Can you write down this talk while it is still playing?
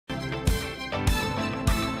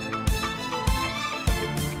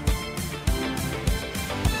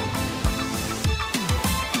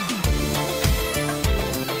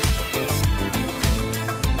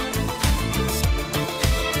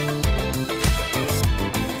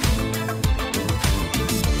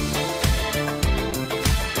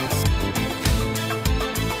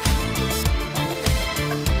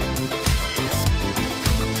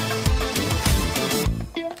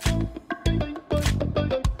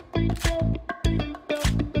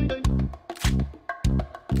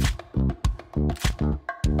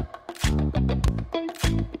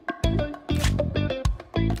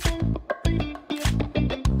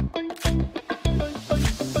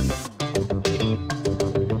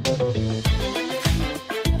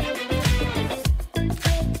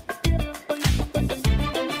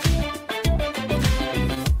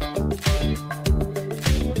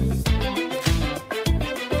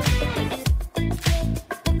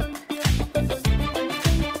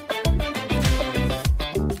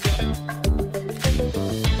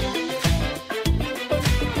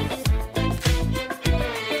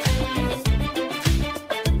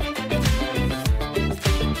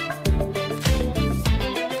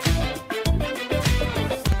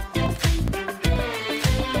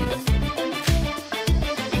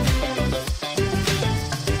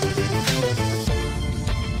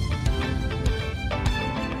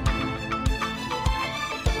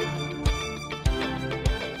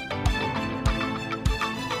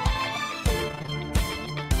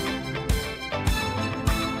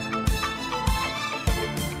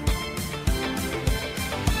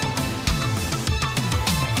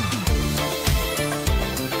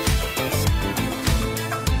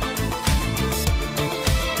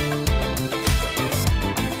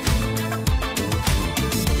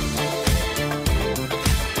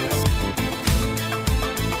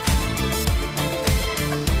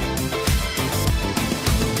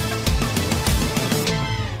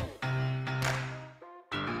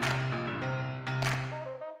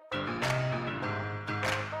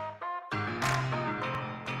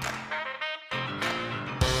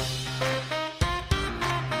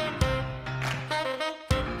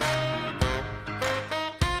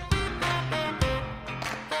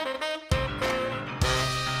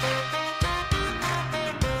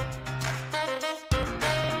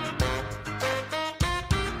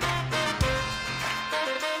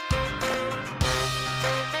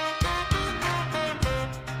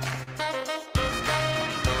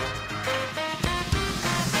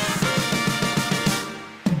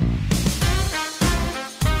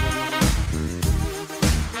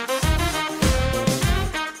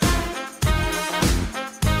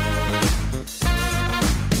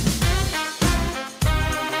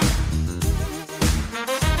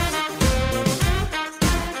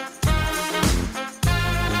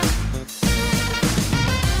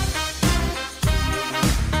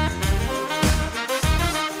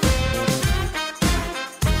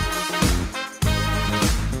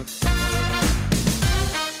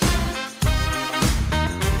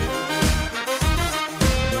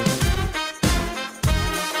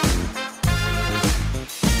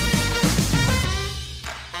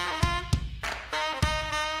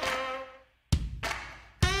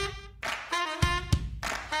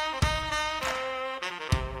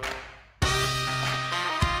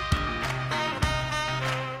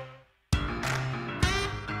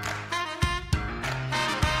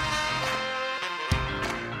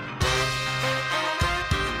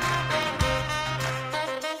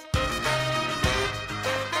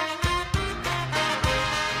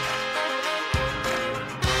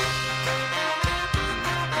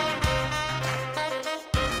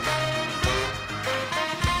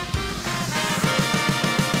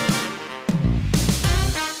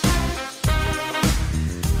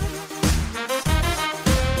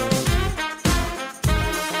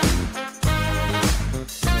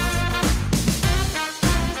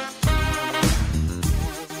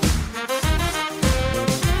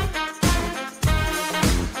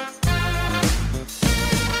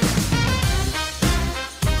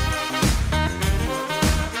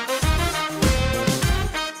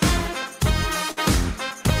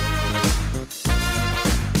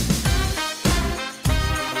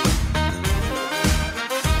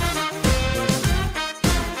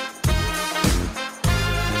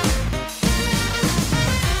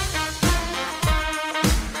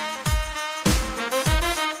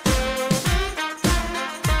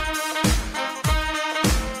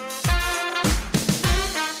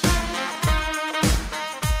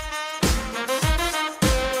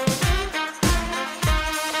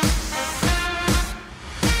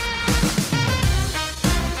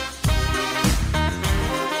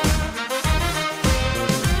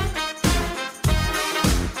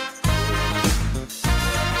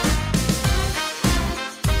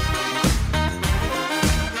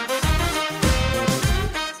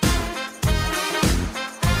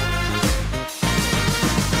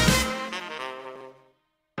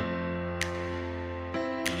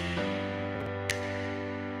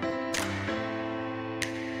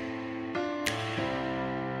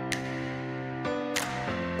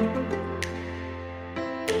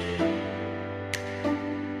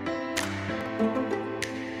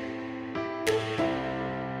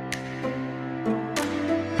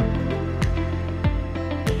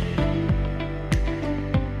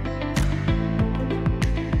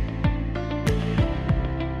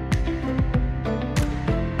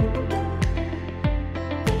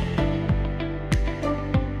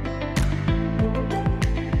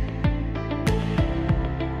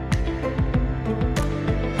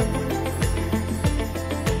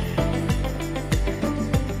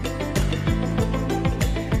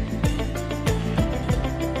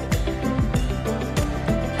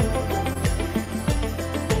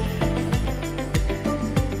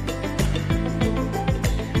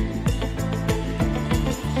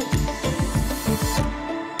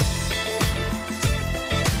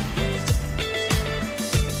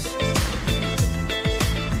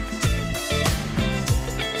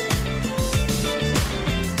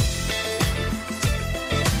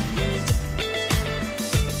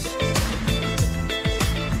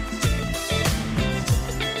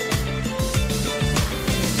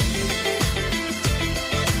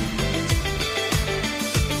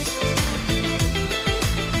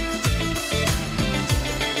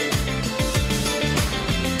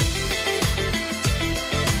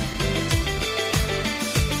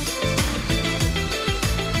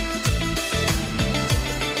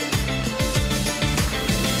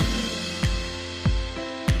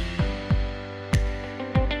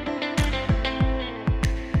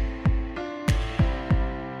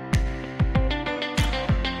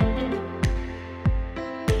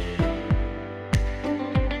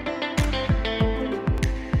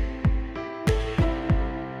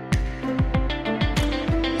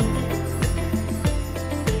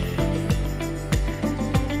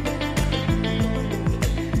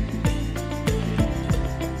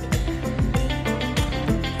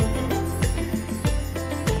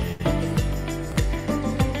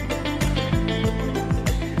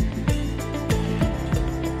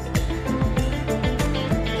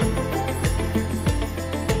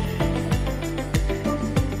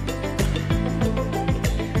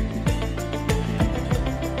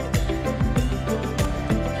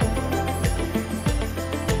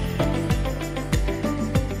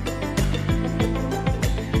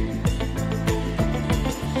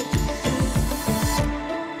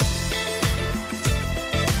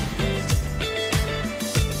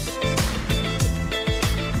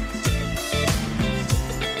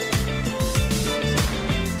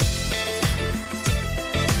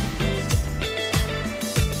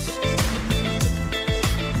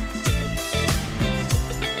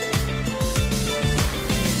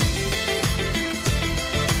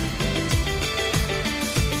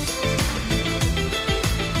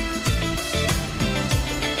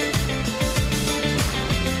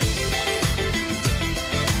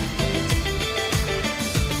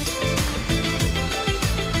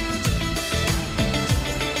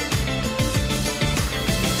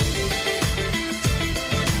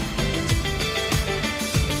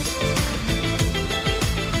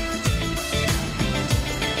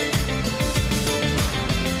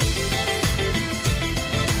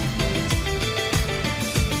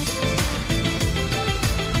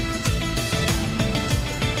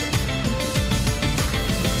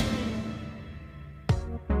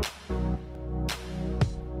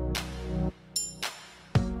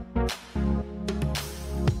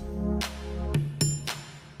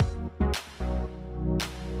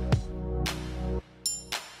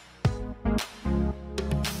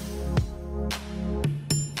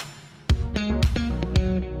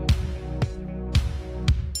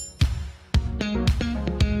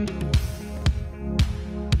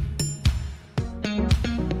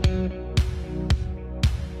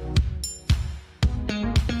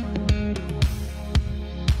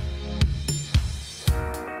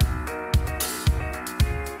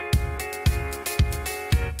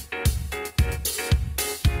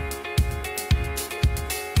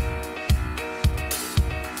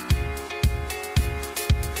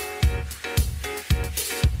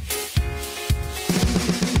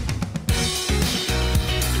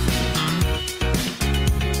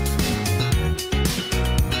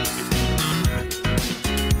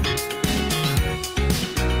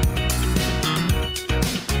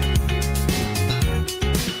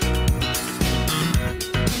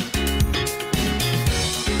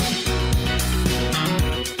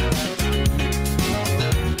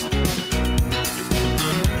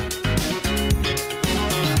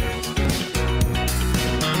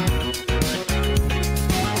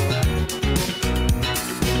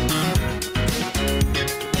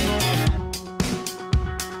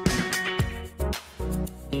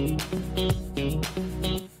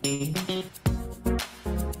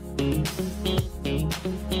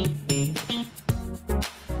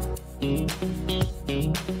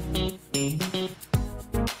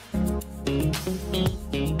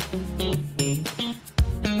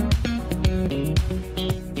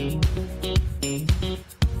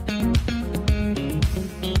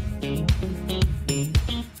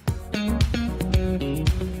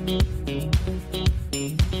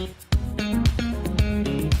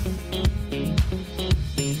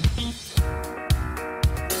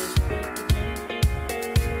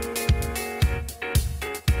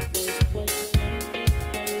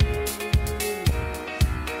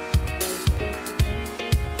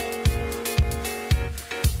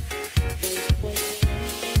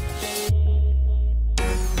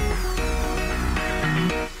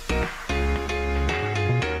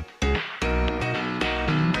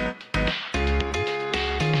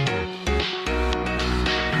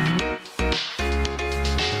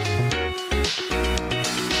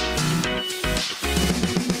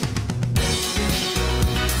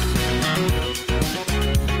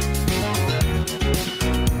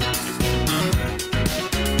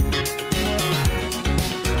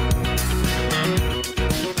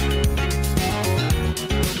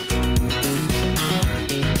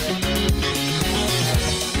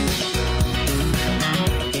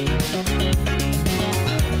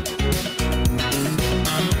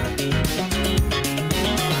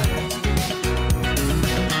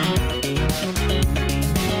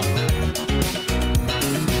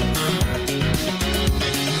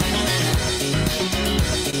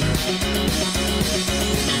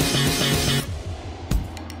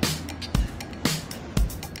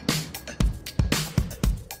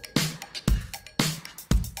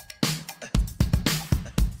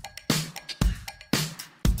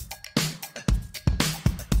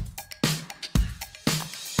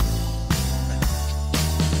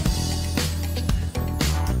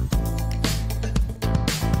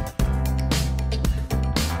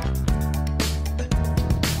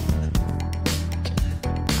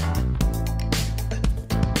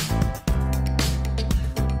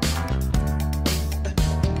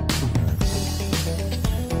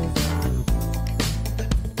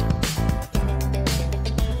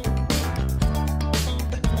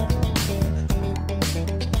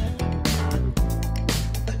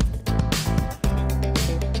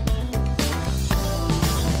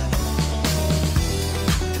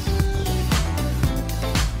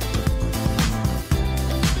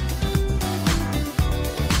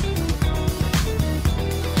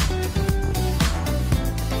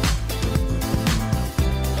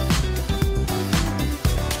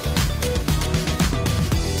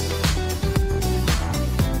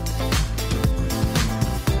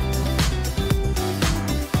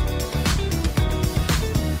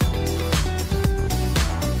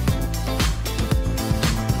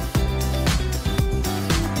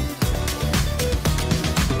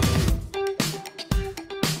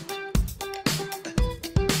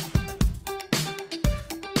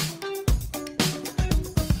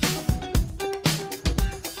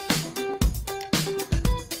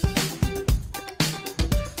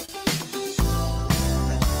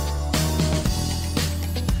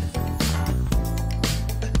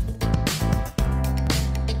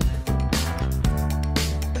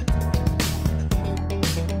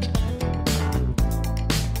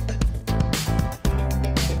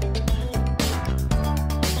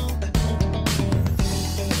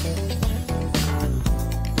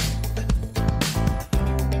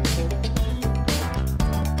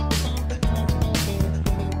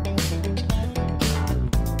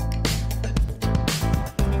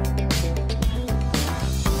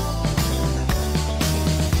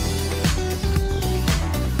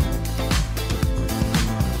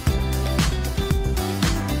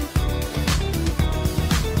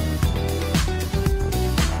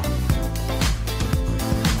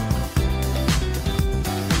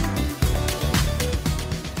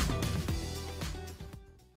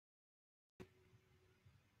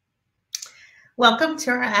Welcome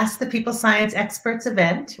to our Ask the People Science Experts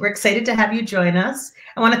event. We're excited to have you join us.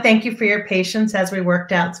 I want to thank you for your patience as we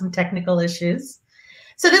worked out some technical issues.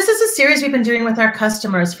 So this is a series we've been doing with our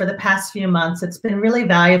customers for the past few months. It's been really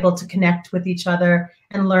valuable to connect with each other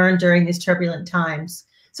and learn during these turbulent times.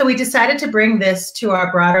 So we decided to bring this to our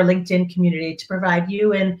broader LinkedIn community to provide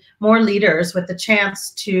you and more leaders with the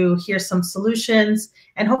chance to hear some solutions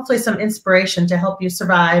and hopefully some inspiration to help you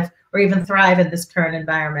survive or even thrive in this current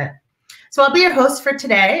environment. So I'll be your host for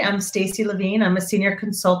today. I'm Stacey Levine. I'm a senior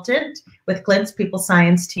consultant with Glint's People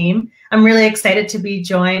Science team. I'm really excited to be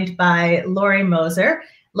joined by Lori Moser.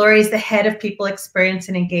 Lori is the head of People Experience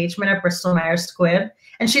and Engagement at Bristol Myers Squibb,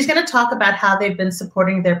 and she's going to talk about how they've been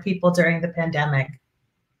supporting their people during the pandemic.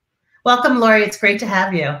 Welcome, Lori. It's great to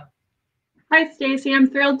have you. Hi, Stacey. I'm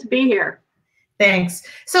thrilled to be here. Thanks.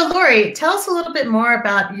 So, Lori, tell us a little bit more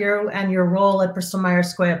about you and your role at Bristol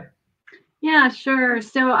Myers Squibb. Yeah, sure.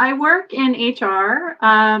 So I work in HR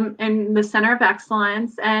in the Center of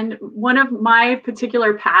Excellence, and one of my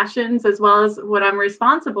particular passions, as well as what I'm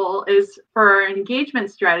responsible, is for our engagement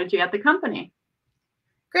strategy at the company.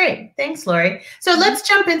 Great. Thanks, Lori. So let's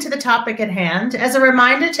jump into the topic at hand. As a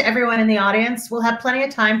reminder to everyone in the audience, we'll have plenty of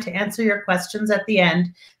time to answer your questions at the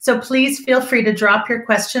end. So please feel free to drop your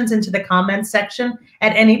questions into the comments section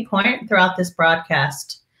at any point throughout this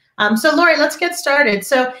broadcast. So Lori, let's get started.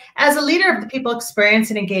 So as a leader of the People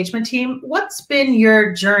Experience and Engagement team, what's been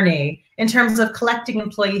your journey in terms of collecting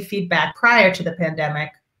employee feedback prior to the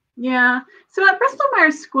pandemic? Yeah, so at Bristol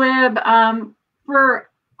Myers Squibb,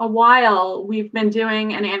 for a while, we've been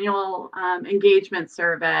doing an annual engagement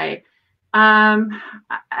survey,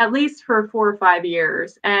 at least for 4 or 5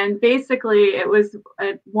 years. And basically, it was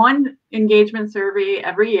one engagement survey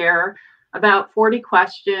every year, about 40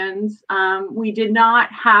 questions. We did not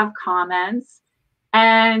have comments.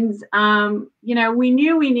 And, we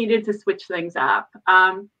knew we needed to switch things up.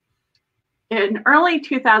 In early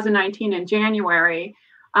 2019, in January,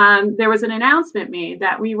 there was an announcement made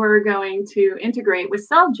that we were going to integrate with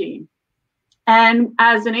Celgene. And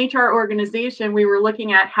as an HR organization, we were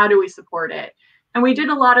looking at how do we support it. And we did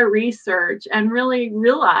a lot of research and really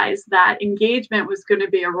realized that engagement was going to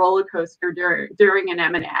be a roller coaster during an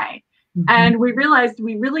M&A. And we realized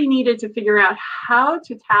we really needed to figure out how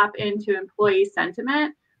to tap into employee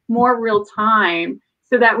sentiment more real time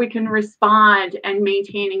so that we can respond and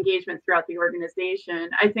maintain engagement throughout the organization.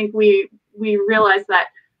 I think we realized that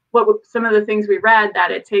some of the things we read,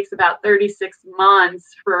 that it takes about 36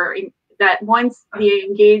 months for that once the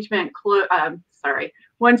engagement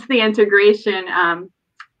once the integration,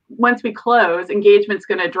 once we close, engagement's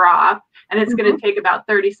going to drop, and it's going to take about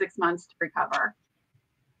 36 months to recover.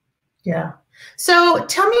 Yeah. So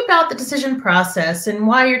tell me about the decision process and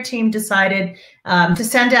why your team decided to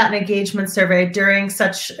send out an engagement survey during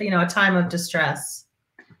such, a time of distress.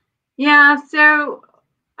 Yeah. So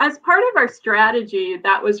as part of our strategy,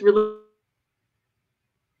 that was related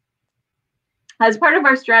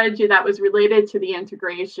to the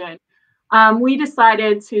integration, we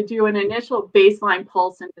decided to do an initial baseline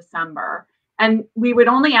pulse in December. And we would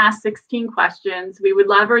only ask 16 questions. We would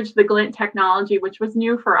leverage the Glint technology, which was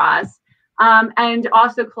new for us, and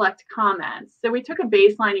also collect comments. So we took a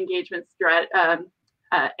baseline engagement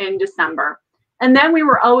in December. And then we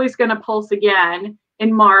were always going to pulse again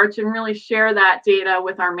in March and really share that data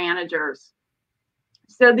with our managers.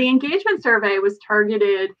 So the engagement survey was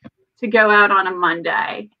targeted to go out on a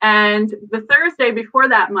Monday. And the Thursday before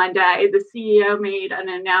that Monday, the CEO made an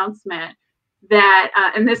announcement that,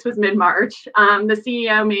 and this was mid-March, the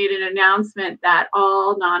CEO made an announcement that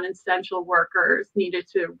all non-essential workers needed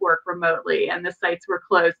to work remotely and the sites were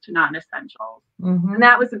closed to non-essentials. And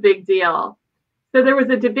that was a big deal. So there was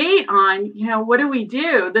a debate on, what do we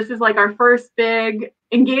do? This is like our first big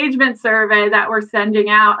engagement survey that we're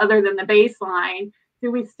sending out other than the baseline.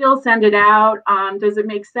 Do we still send it out? Does it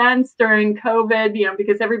make sense during COVID,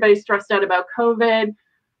 because everybody's stressed out about COVID?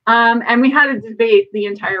 And we had a debate the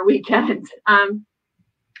entire weekend.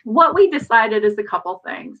 What we decided is a couple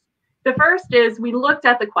things. The first is we looked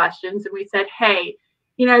at the questions and we said, hey,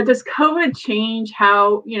 does COVID change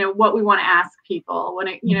how, what we want to ask people?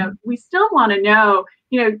 When we still want to know,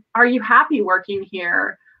 are you happy working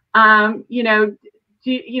here? How do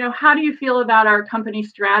you feel about our company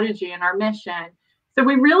strategy and our mission? So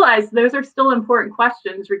we realized those are still important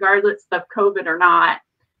questions, regardless of COVID or not.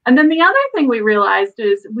 And then the other thing we realized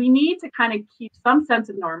is we need to kind of keep some sense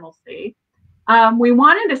of normalcy. We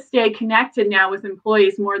wanted to stay connected now with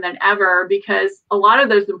employees more than ever because a lot of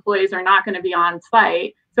those employees are not going to be on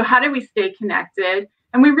site. So how do we stay connected?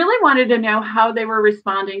 And we really wanted to know how they were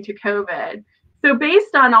responding to COVID. So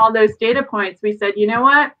based on all those data points, we said, you know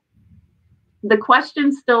what? The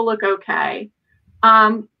questions still look okay.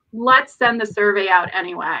 Let's send the survey out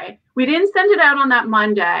anyway. We didn't send it out on that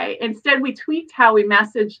Monday. Instead, we tweaked how we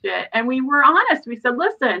messaged it. And we were honest. We said,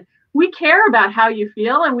 listen, we care about how you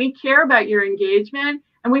feel and we care about your engagement.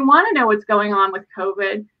 And we want to know what's going on with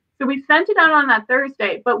COVID. So we sent it out on that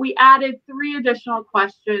Thursday, but we added 3 additional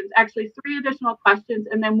questions,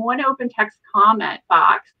 and then 1 open text comment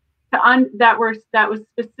box that was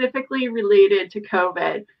specifically related to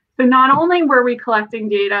COVID. So not only were we collecting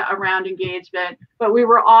data around engagement, but we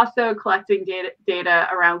were also collecting data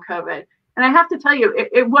around COVID. And I have to tell you,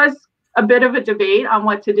 it was a bit of a debate on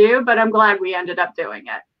what to do, but I'm glad we ended up doing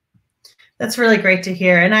it. That's really great to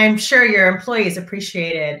hear. And I'm sure your employees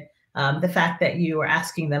appreciated the fact that you were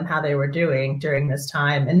asking them how they were doing during this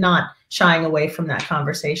time and not shying away from that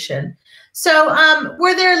conversation. So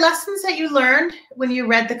were there lessons that you learned when you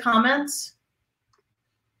read the comments?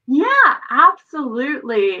 Yeah,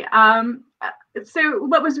 absolutely. So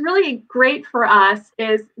what was really great for us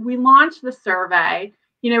is we launched the survey.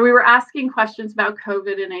 We were asking questions about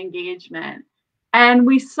COVID and engagement. And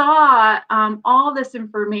we saw all this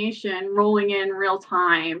information rolling in real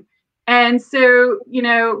time. And so,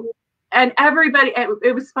 and everybody,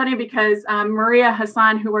 it was funny because Maria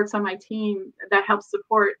Hassan, who works on my team that helps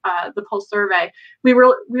support the Pulse survey, we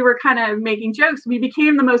were kind of making jokes. We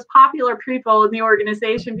became the most popular people in the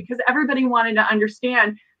organization because everybody wanted to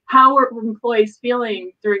understand how were employees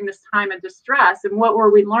feeling during this time of distress and what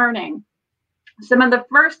were we learning. Some of the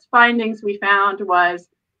first findings we found was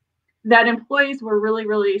that employees were really,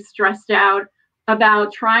 really stressed out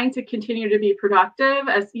about trying to continue to be productive.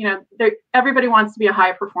 As everybody wants to be a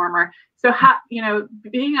high performer. So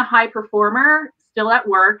being a high performer still at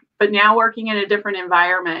work, but now working in a different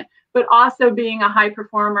environment, but also being a high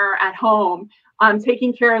performer at home,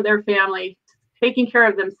 taking care of their family, taking care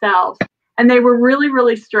of themselves. And they were really,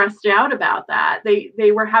 really stressed out about that.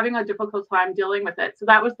 They were having a difficult time dealing with it. So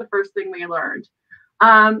that was the first thing we learned.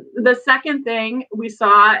 The second thing we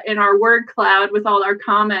saw in our word cloud with all our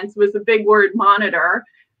comments was the big word monitor,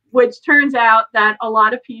 which turns out that a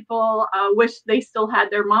lot of people wish they still had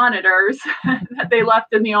their monitors that they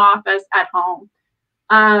left in the office at home.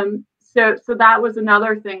 So that was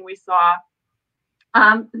another thing we saw.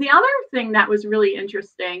 The other thing that was really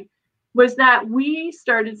interesting was that we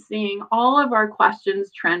started seeing all of our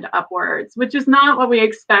questions trend upwards, which is not what we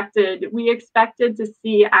expected. We expected to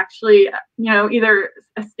see actually, either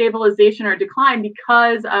a stabilization or decline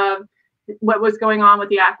because of what was going on with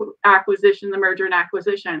the acquisition, the merger and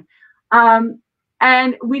acquisition.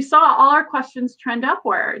 And we saw all our questions trend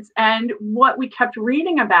upwards. And what we kept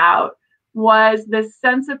reading about was this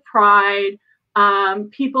sense of pride.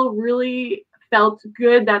 People really felt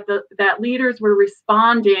good that leaders were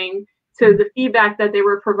responding to the feedback that they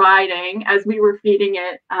were providing as we were feeding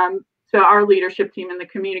it to our leadership team and the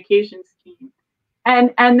communications team.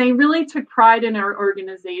 And they really took pride in our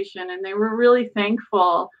organization, and they were really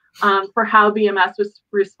thankful for how BMS was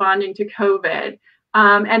responding to COVID.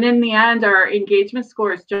 And in the end, our engagement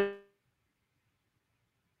scores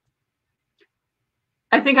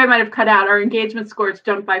I think I might have cut out. Our engagement scores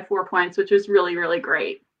jumped by 4 points, which was really, really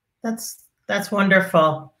great. That's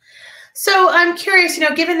wonderful. So I'm curious,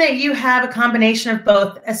 given that you have a combination of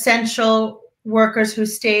both essential workers who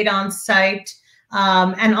stayed on site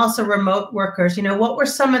and also remote workers, what were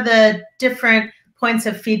some of the different points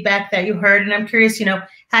of feedback that you heard? And I'm curious,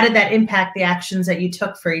 how did that impact the actions that you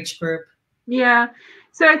took for each group? Yeah.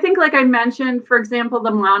 So I think, like I mentioned, for example,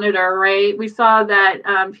 the monitor, right? We saw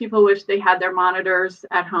that people wish they had their monitors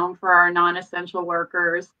at home for our non-essential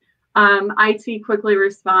workers. IT quickly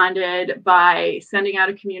responded by sending out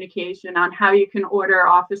a communication on how you can order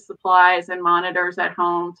office supplies and monitors at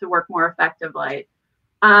home to work more effectively.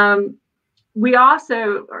 We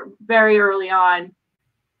also, very early on,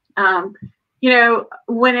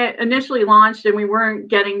 when it initially launched and we weren't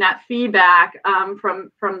getting that feedback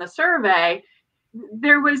from the survey,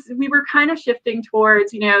 we were kind of shifting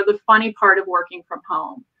towards, the funny part of working from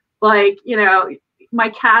home. Like, my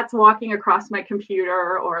cat's walking across my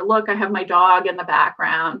computer, or look, I have my dog in the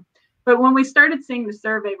background. But when we started seeing the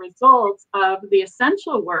survey results of the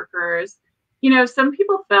essential workers, some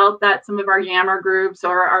people felt that some of our Yammer groups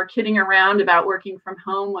or our kidding around about working from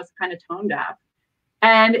home was kind of tone deaf.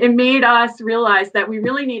 And it made us realize that we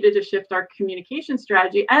really needed to shift our communication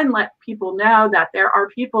strategy and let people know that there are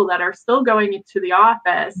people that are still going into the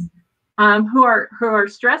office who are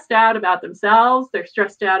stressed out about themselves. They're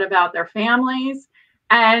stressed out about their families.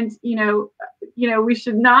 And, we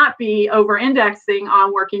should not be over-indexing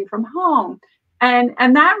on working from home.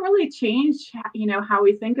 And that really changed, how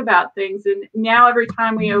we think about things. And now every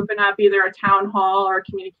time we open up either a town hall or a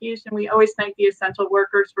communication, we always thank the essential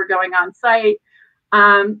workers for going on site.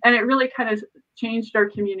 And it really kind of changed our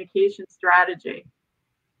communication strategy.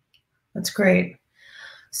 That's great.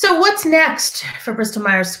 So what's next for Bristol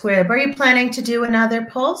Myers Squibb? Are you planning to do another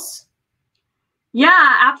pulse?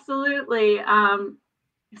 Yeah, absolutely.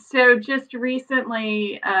 So just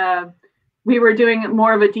recently, we were doing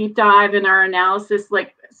more of a deep dive in our analysis.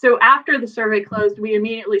 So after the survey closed, we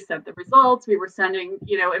immediately sent the results. We were sending,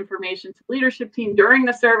 information to the leadership team during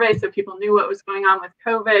the survey so people knew what was going on with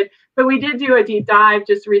COVID. But we did do a deep dive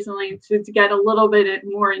just recently to get a little bit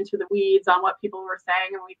more into the weeds on what people were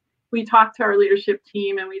saying. And we talked to our leadership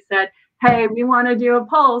team and we said, hey, we want to do a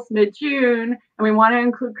pulse mid-June and we want to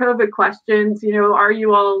include COVID questions. Are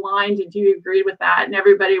you all aligned? And do you agree with that? And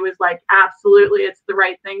everybody was like, absolutely, it's the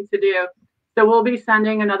right thing to do. So we'll be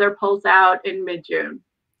sending another pulse out in mid-June.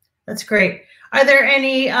 That's great. Are there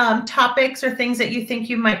any topics or things that you think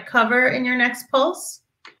you might cover in your next pulse?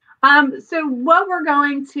 So what we're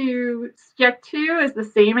going to stick to is the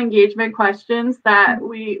same engagement questions that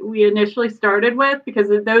we initially started with, because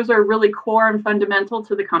those are really core and fundamental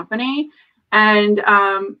to the company. And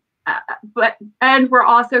we're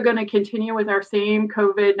also going to continue with our same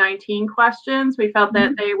COVID-19 questions. We felt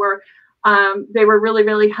that they were really,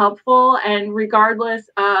 really helpful. And regardless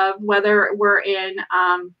of whether we're in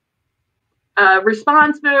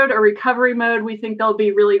response mode or recovery mode, we think they'll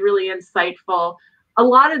be really, really insightful. A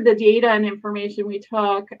lot of the data and information we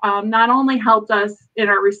took not only helped us in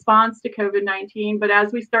our response to COVID-19, but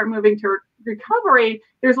as we start moving to recovery,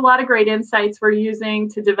 there's a lot of great insights we're using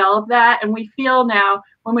to develop that. And we feel now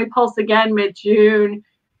when we pulse again mid-June,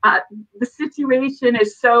 the situation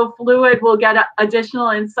is so fluid, we'll get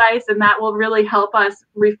additional insights, and that will really help us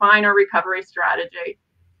refine our recovery strategy.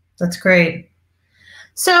 That's great.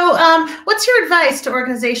 So what's your advice to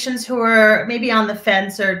organizations who are maybe on the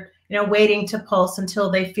fence or waiting to pulse until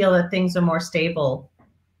they feel that things are more stable?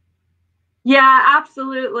 Yeah,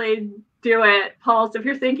 absolutely. Do it. Pulse. If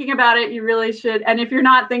you're thinking about it, you really should. And if you're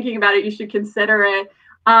not thinking about it, you should consider it.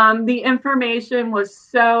 The information was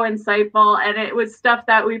so insightful, and it was stuff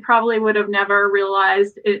that we probably would have never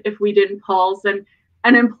realized if we didn't pulse.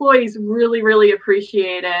 And employees really, really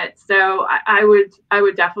appreciate it. So I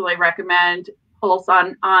would definitely recommend pulse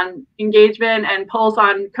on engagement and pulse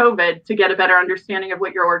on COVID to get a better understanding of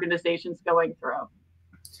what your organization's going through.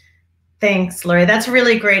 Thanks, Lori. That's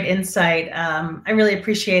really great insight. I really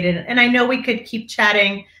appreciate it. And I know we could keep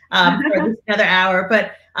chatting for another hour,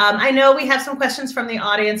 but I know we have some questions from the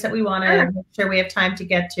audience that we want to make sure we have time to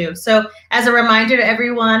get to. So as a reminder to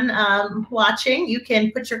everyone watching, you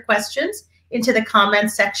can put your questions into the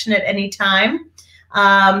comments section at any time.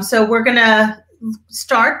 So we're going to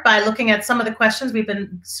start by looking at some of the questions we've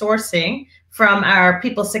been sourcing from our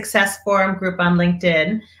People Success Forum group on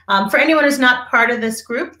LinkedIn. For anyone who's not part of this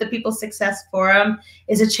group, the People Success Forum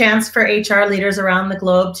is a chance for HR leaders around the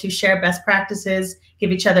globe to share best practices,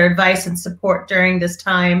 give each other advice and support during this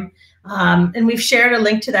time. And we've shared a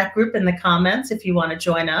link to that group in the comments if you want to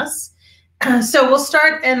join us. So we'll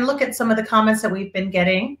start and look at some of the comments that we've been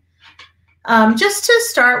getting. Just to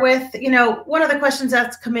start with, one of the questions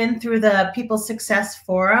that's come in through the People Success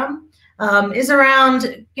Forum is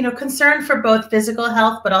around, concern for both physical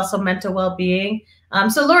health, but also mental well-being.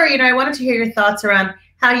 So Lori, I wanted to hear your thoughts around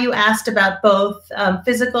how you asked about both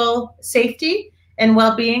physical safety and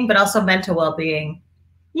well-being, but also mental well-being.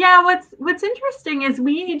 Yeah, what's interesting is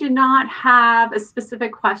we did not have a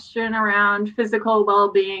specific question around physical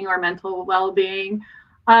well-being or mental well-being.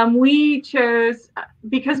 We chose,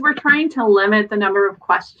 because we're trying to limit the number of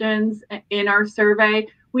questions in our survey,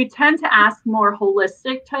 we tend to ask more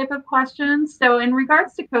holistic type of questions. So in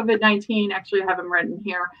regards to COVID-19, actually I have them written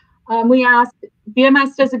here. We asked,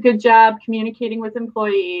 BMS does a good job communicating with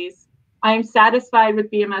employees. I am satisfied with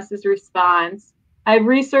BMS's response. I have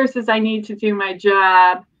resources I need to do my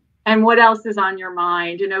job. And what else is on your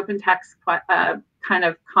mind? An open text kind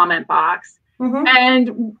of comment box. Mm-hmm.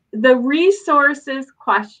 And the resources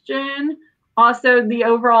question, also the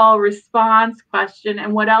overall response question,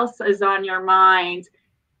 and what else is on your mind.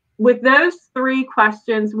 With those three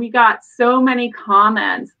questions, we got so many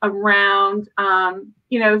comments around,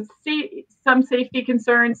 some safety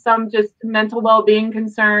concerns, some just mental well-being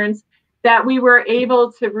concerns, that we were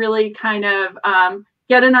able to really kind of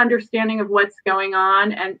get an understanding of what's going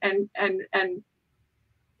on and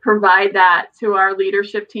provide that to our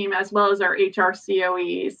leadership team as well as our HR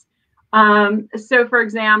COEs. So for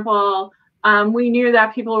example, we knew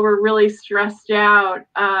that people were really stressed out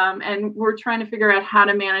and we're trying to figure out how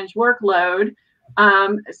to manage workload.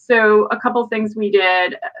 So a couple things we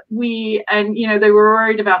did, and they were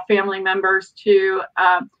worried about family members too.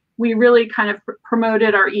 We really kind of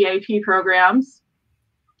promoted our EAP programs.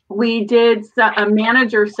 We did a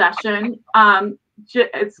manager session.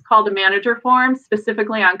 It's called a manager forum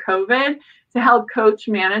specifically on COVID to help coach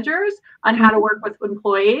managers on how to work with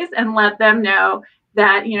employees and let them know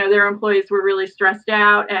that, their employees were really stressed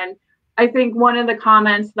out. And I think one of the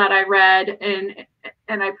comments that I read,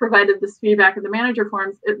 and I provided this feedback in the manager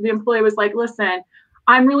forums, the employee was like, listen,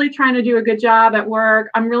 I'm really trying to do a good job at work.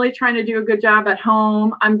 I'm really trying to do a good job at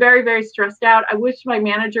home. I'm very, very stressed out. I wish my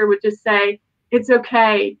manager would just say, it's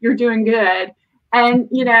okay, you're doing good. And,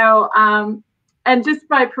 and just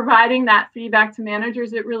by providing that feedback to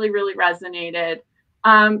managers, it really, really resonated.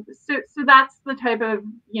 So that's the type of,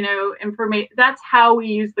 information, that's how we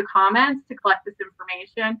use the comments to collect this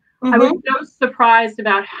information. I was so surprised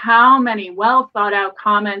about how many well thought out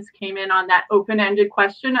comments came in on that open-ended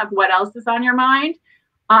question of what else is on your mind.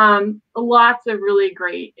 Lots of really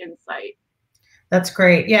great insight. That's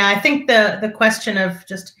great. Yeah, I think the question of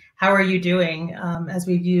just how are you doing, as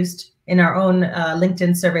we've used in our own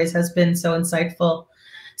LinkedIn surveys, has been so insightful.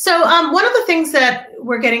 So one of the things that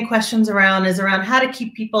we're getting questions around is around how to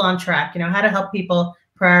keep people on track, how to help people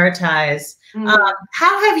prioritize.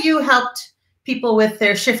 How have you helped people with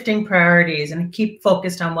their shifting priorities and keep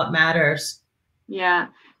focused on what matters? Yeah,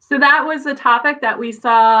 so that was a topic that we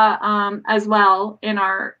saw as well in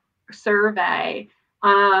our survey,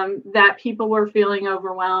 that people were feeling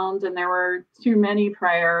overwhelmed and there were too many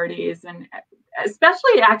priorities. And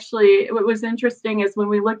especially, actually, what was interesting is when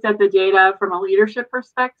we looked at the data from a leadership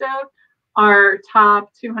perspective, our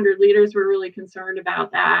top 200 leaders were really concerned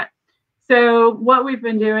about that. So what we've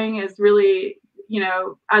been doing is really,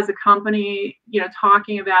 as a company,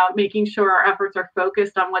 talking about making sure our efforts are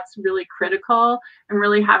focused on what's really critical and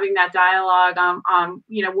really having that dialogue on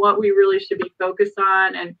what we really should be focused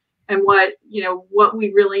on and what, what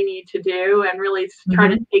we really need to do and really try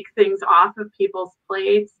to take things off of people's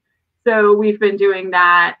plates. So we've been doing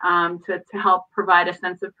that to help provide a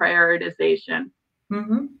sense of prioritization.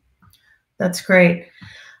 That's great.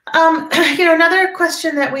 Another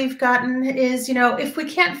question that we've gotten is, if we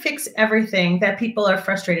can't fix everything that people are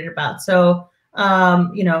frustrated about, so,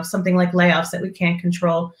 something like layoffs that we can't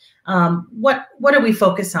control, what do we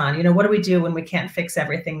focus on? What do we do when we can't fix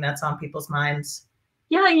everything that's on people's minds?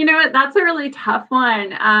 Yeah, that's a really tough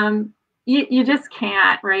one. You just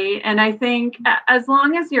can't, right? And I think as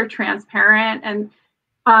long as you're transparent, and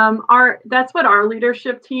that's what our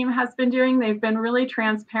leadership team has been doing. They've been really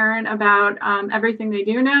transparent about everything they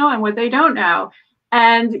do know and what they don't know.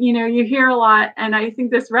 And, you hear a lot, and I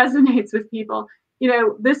think this resonates with people.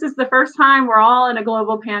 This is the first time we're all in a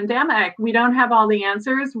global pandemic. We don't have all the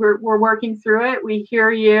answers. We're working through it. We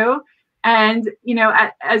hear you. And,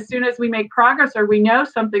 as soon as we make progress or we know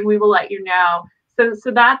something, we will let you know.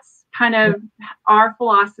 So that's kind of our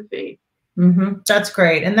philosophy. That's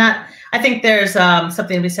great. And that, I think there's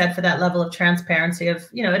something to be said for that level of transparency of,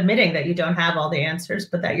 admitting that you don't have all the answers,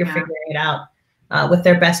 but that you're figuring it out with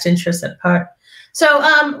their best interests at heart.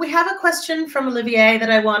 So we have a question from Olivier that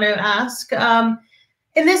I want to ask.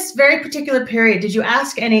 In this very particular period, did you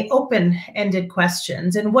ask any open-ended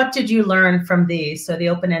questions? And what did you learn from these? So the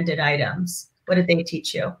open-ended items, what did they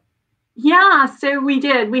teach you? Yeah, so we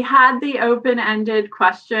did. We had the open-ended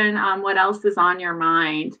question, what else is on your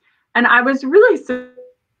mind? And I was really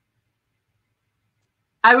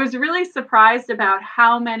surprised about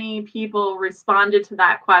how many people responded to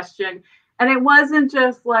that question. And it wasn't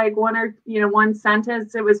just like one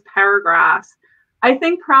sentence, it was paragraphs. I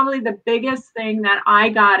think probably the biggest thing that I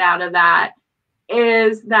got out of that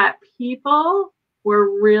is that people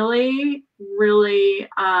were really, really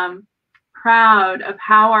proud of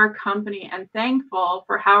how our company, and thankful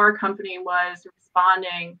for how our company was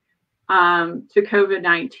responding to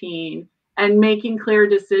COVID-19 and making clear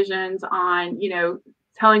decisions on,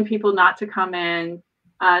 telling people not to come in,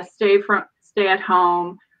 stay at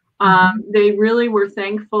home. They really were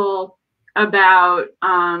thankful about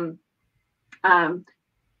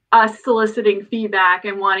us soliciting feedback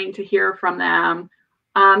and wanting to hear from them.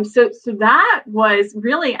 So that was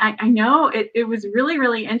really, I know it was really,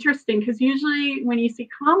 really interesting, because usually when you see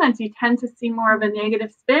comments, you tend to see more of a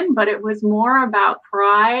negative spin, but it was more about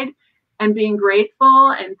pride and being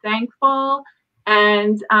grateful and thankful.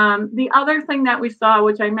 And the other thing that we saw,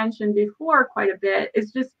 which I mentioned before quite a bit,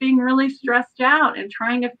 is just being really stressed out and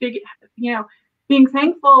trying to being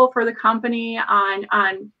thankful for the company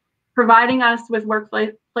on providing us with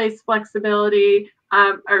workplace flexibility,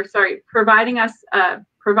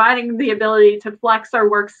 providing the ability to flex our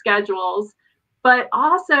work schedules, but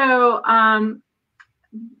also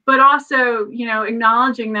but also,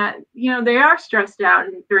 acknowledging that, they are stressed out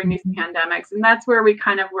during these pandemics. And that's where we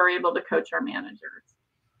kind of were able to coach our managers.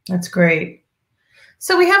 That's great.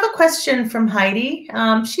 So we have a question from Heidi.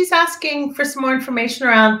 She's asking for some more information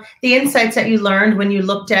around the insights that you learned when you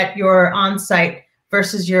looked at your on-site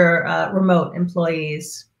versus your remote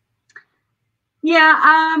employees. Yeah,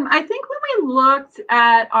 I think when we looked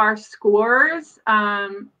at our scores,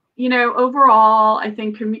 overall, I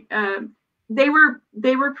think they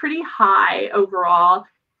were pretty high overall.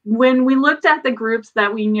 When we looked at the groups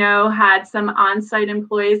that we know had some on-site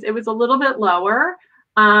employees, it was a little bit lower,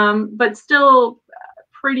 but still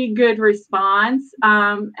pretty good response.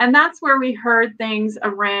 And that's where we heard things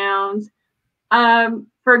around,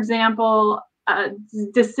 for example,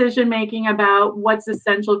 decision making about what's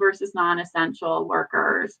essential versus non-essential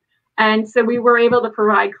workers. And so we were able to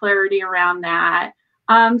provide clarity around that.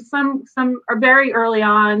 Some are very early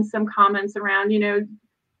on, some comments around,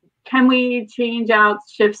 can we change out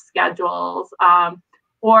shift schedules?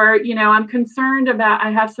 Or, I'm concerned about,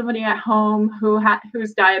 I have somebody at home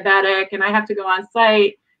who's diabetic and I have to go on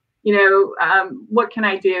site, what can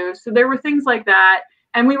I do? So there were things like that.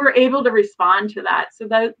 And we were able to respond to that. So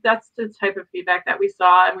that's the type of feedback that we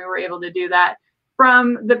saw. And we were able to do that.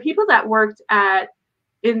 From the people that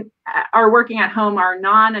are working at home, are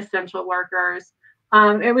non-essential workers,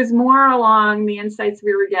 it was more along the insights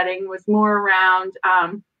we were getting was more around,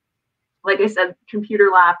 like I said,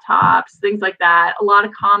 computer laptops, things like that. A lot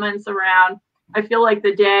of comments around, I feel like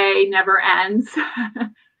the day never ends.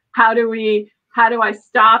 How do I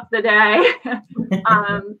stop the day?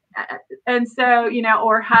 And so,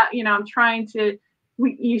 or how, I'm trying to,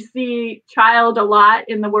 you see child a lot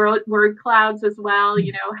in the word clouds as well.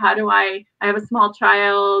 How do I have a small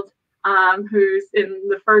child who's in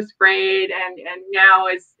the first grade and now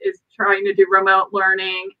is trying to do remote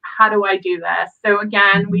learning. How do I do this? So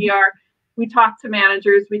again, we talk to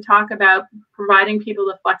managers, we talk about providing people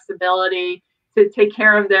the flexibility to take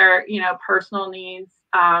care of their, personal needs,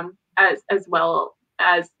 as well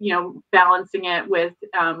as, balancing it with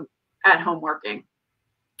at-home working.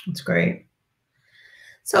 That's great.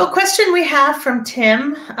 So a question we have from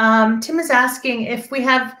Tim. Tim is asking if we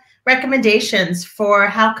have recommendations for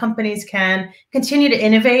how companies can continue to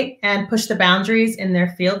innovate and push the boundaries in their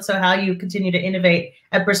field. So how you continue to innovate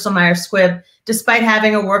at Bristol Myers Squibb, despite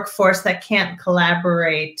having a workforce that can't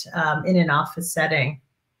collaborate in an office setting.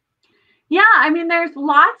 Yeah, I mean, there's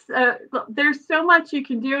so much you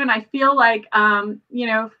can do. And I feel like,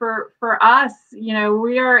 for us,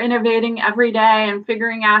 we are innovating every day and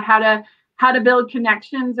figuring out how to build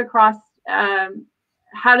connections across,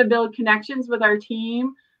 how to build connections with our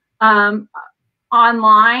team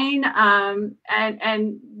online,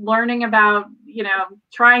 and learning about,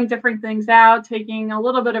 trying different things out, taking a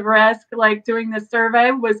little bit of risk, like doing this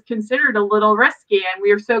survey was considered a little risky, and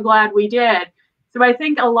we are so glad we did. So I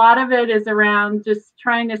think a lot of it is around just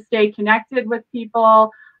trying to stay connected with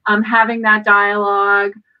people, having that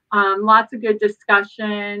dialogue, lots of good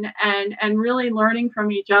discussion, and really learning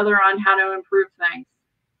from each other on how to improve things.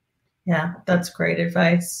 Yeah, that's great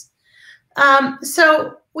advice.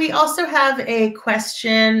 So we also have a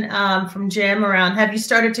question from Jim around, have you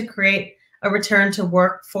started to create a return to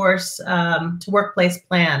workforce, to workplace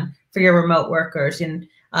plan for your remote workers? And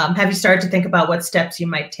have you started to think about what steps you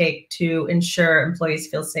might take to ensure employees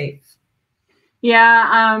feel safe?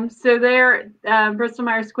 Yeah, so Bristol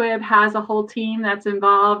Myers Squibb has a whole team that's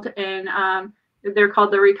involved in, they're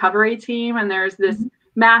called the recovery team, and there's this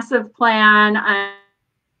massive plan,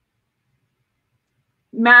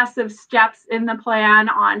 massive steps in the plan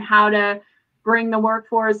on how to bring the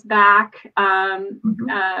workforce back,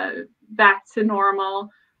 back to normal.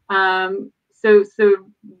 I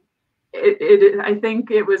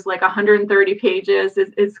think it was like 130 pages.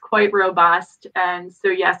 It's quite robust. And so,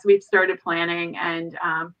 yes, we've started planning, and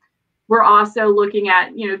we're also looking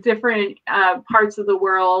at, different parts of the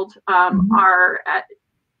world are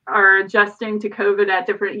adjusting to COVID at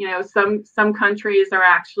different, some countries are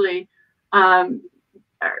actually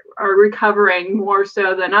are recovering more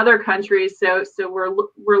so than other countries. So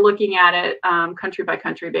we're looking at it country by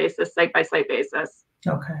country basis, site by site basis.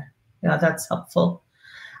 Okay, yeah, that's helpful.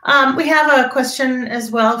 We have a question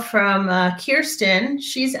as well from Kirsten.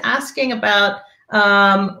 She's asking about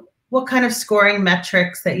what kind of scoring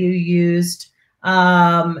metrics that you used.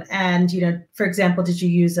 And, for example, did you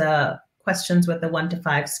use questions with a 1 to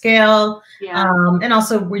 5 scale? Yeah. And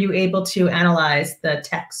also, were you able to analyze the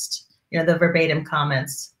text, the verbatim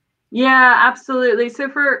comments? Yeah, absolutely. So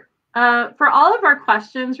for all of our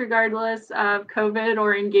questions, regardless of COVID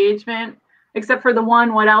or engagement, except for the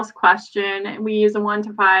what else question, we use a 1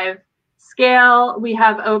 to 5 scale, we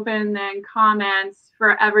have open then comments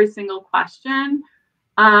for every single question.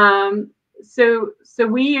 So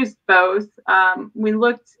we used both. We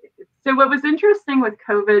looked, so what was interesting with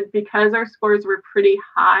COVID, because our scores were pretty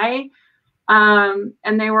high,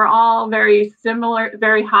 and they were all very similar,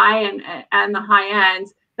 very high and the high end,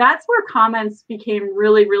 that's where comments became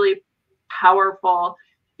really, really powerful,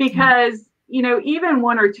 because even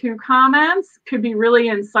one or two comments could be really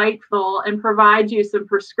insightful and provide you some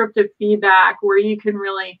prescriptive feedback where you can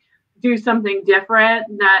really do something different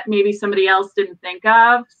that maybe somebody else didn't think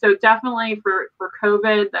of. So definitely for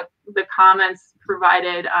COVID, the comments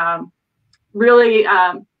provided really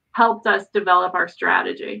helped us develop our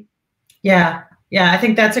strategy. Yeah, I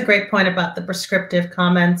think that's a great point about the prescriptive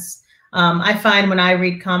comments. I find when I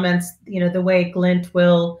read comments, the way Glint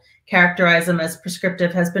will characterize them as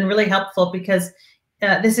prescriptive has been really helpful, because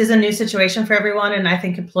this is a new situation for everyone, and I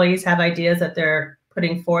think employees have ideas that they're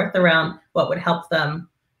putting forth around what would help them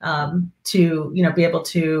to be able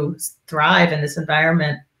to thrive in this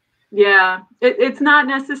environment. Yeah, it's not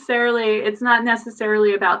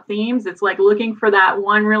necessarily about themes. It's like looking for that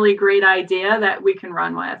one really great idea that we can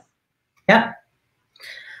run with. Yeah.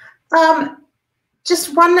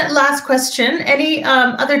 Just one last question. Any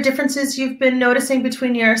other differences you've been noticing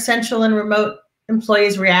between your essential and remote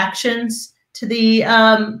employees' reactions to the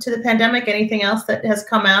pandemic? Anything else that has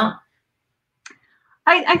come out?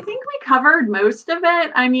 I think we covered most of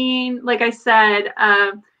it. I mean, like I said,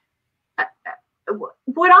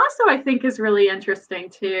 what also I think is really interesting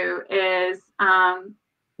too is, our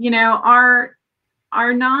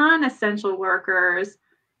non-essential workers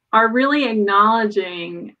are really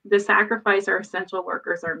acknowledging the sacrifice our essential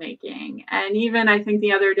workers are making. And even I think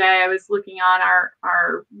the other day I was looking on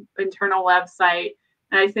our internal website,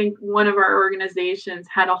 and I think one of our organizations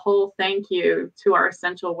had a whole thank you to our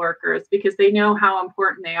essential workers, because they know how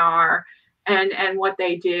important they are and what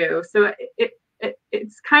they do. So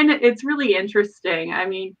it's really interesting. I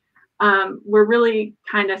mean, we're really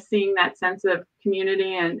kind of seeing that sense of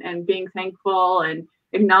community and being thankful and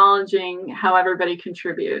acknowledging how everybody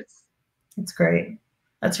contributes. That's great.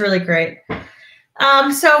 That's really great.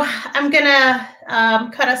 So I'm gonna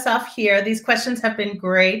cut us off here. These questions have been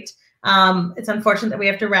great. It's unfortunate that we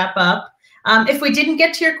have to wrap up. If we didn't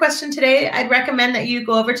get to your question today, I'd recommend that you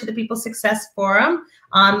go over to the People Success Forum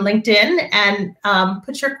on LinkedIn and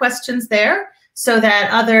put your questions there, so that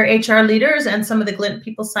other HR leaders and some of the Glint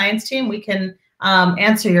People Science team, we can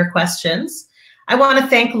answer your questions. I want to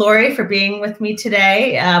thank Lori for being with me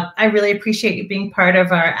today. I really appreciate you being part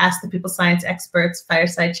of our Ask the People Science Experts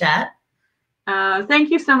fireside chat. Thank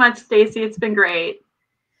you so much, Stacey. It's been great.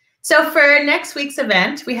 So for next week's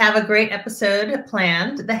event, we have a great episode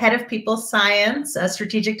planned. The head of People Science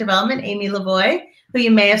Strategic Development, Amy Lavoie, who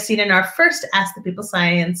you may have seen in our first Ask the People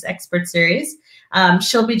Science Expert series.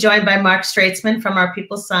 She'll be joined by Mark Straitsman from our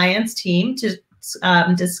People Science team to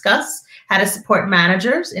discuss how to support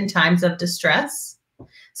managers in times of distress.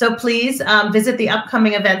 So please visit the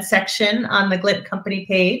upcoming event section on the Glint Company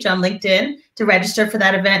page on LinkedIn to register for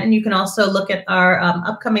that event. And you can also look at our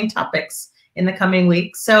upcoming topics in the coming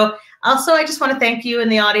weeks. So also, I just want to thank you in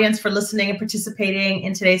the audience for listening and participating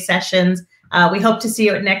in today's sessions. We hope to see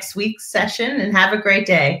you at next week's session, and have a great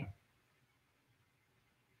day.